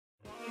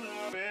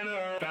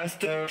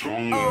faster,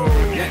 stronger.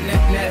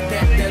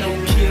 That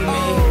don't kill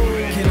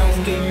me, can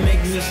only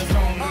make me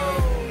stronger.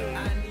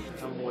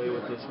 Come away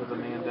with this with a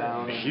man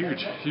down.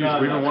 Huge. We've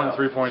been wanting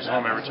 3 points at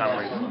home every time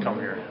we come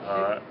here.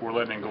 We're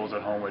letting in goals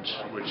at home, which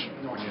we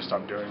need to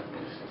stop doing.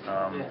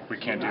 We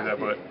can't do that,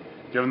 but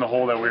given the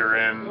hole that we were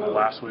in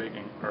last week,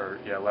 and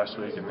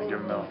then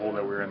given the hole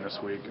that we were in this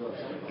week,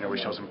 we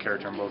showed some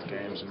character in both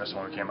games, and this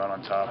one we came out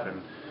on top,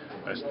 and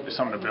it's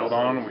something to build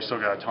on. We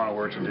still got a ton of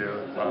work to do,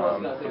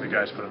 but the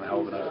guys put in a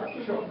hell of an effort.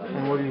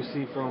 And what do you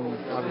see from,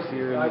 obviously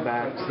you're in the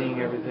back,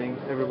 seeing everything,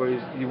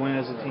 you win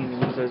as a team, you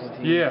lose as a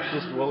team. Yeah.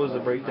 Just what was the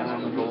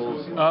breakdown of the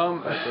goals?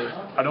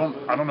 I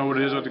don't know what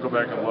it is. I have to go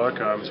back and look.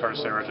 It's hard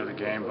to say right through the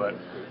game, but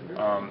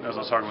as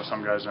I was talking with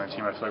some guys on the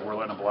team, I feel like we're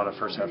letting up a lot of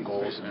first half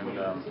goals, and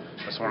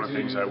that's one of the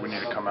things that we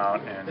need to come out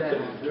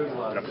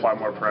and apply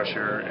more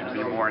pressure and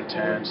be more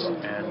intense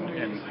and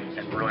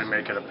really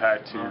make it a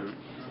pact to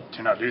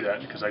not do that,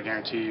 because I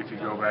guarantee if you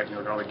go back and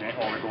look at all the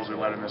goals we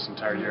let in this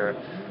entire year,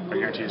 I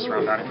guarantee it's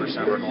around 90%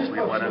 of our goals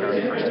we let in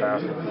the first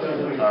half.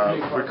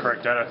 If we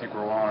correct that, I think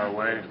we're well on our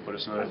way, but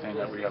it's another thing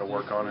that we got to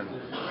work on, and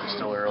it's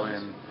still early,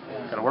 and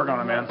got to work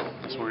on it, man.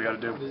 That's what we got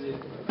to do.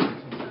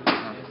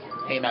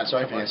 Hey Matt,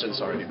 sorry if you answered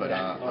this already, but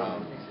I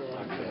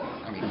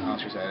mean,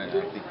 Oscar said it, and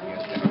I think you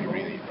guys have been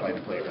really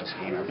playing the play best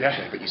game every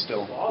day, but you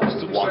still walk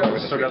away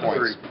with the 3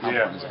 points.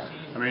 Yeah.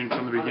 I mean,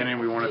 from the beginning,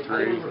 we won at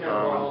 3.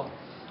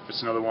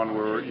 It's another one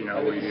where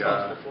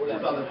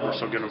we're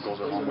still getting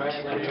goals at home, which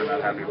I'm not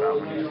happy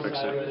about. We need to fix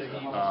it.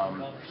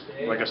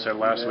 Like I said,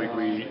 last week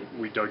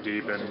we dug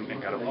deep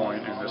and got a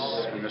point, and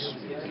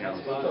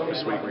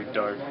this week we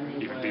dug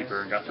even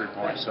deeper and got 3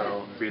 points.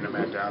 So being a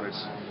man down,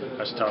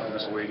 that's tough in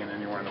this league and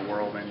anywhere in the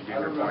world. And you get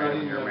your point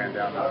when you're a man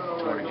down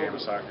to win a game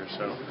of soccer.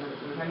 So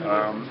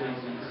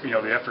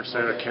the effort's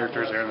there, the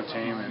characters there in the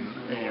team, and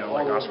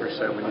like Oscar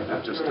said, we need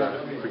to just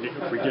if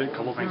we get a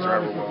couple things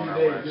right, we're well on our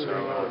way. So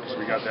because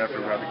we got the effort,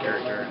 we got the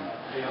character, and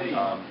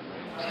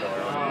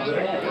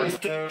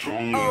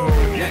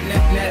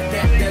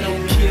That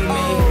don't kill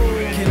me,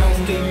 can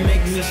only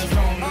make me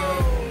stronger.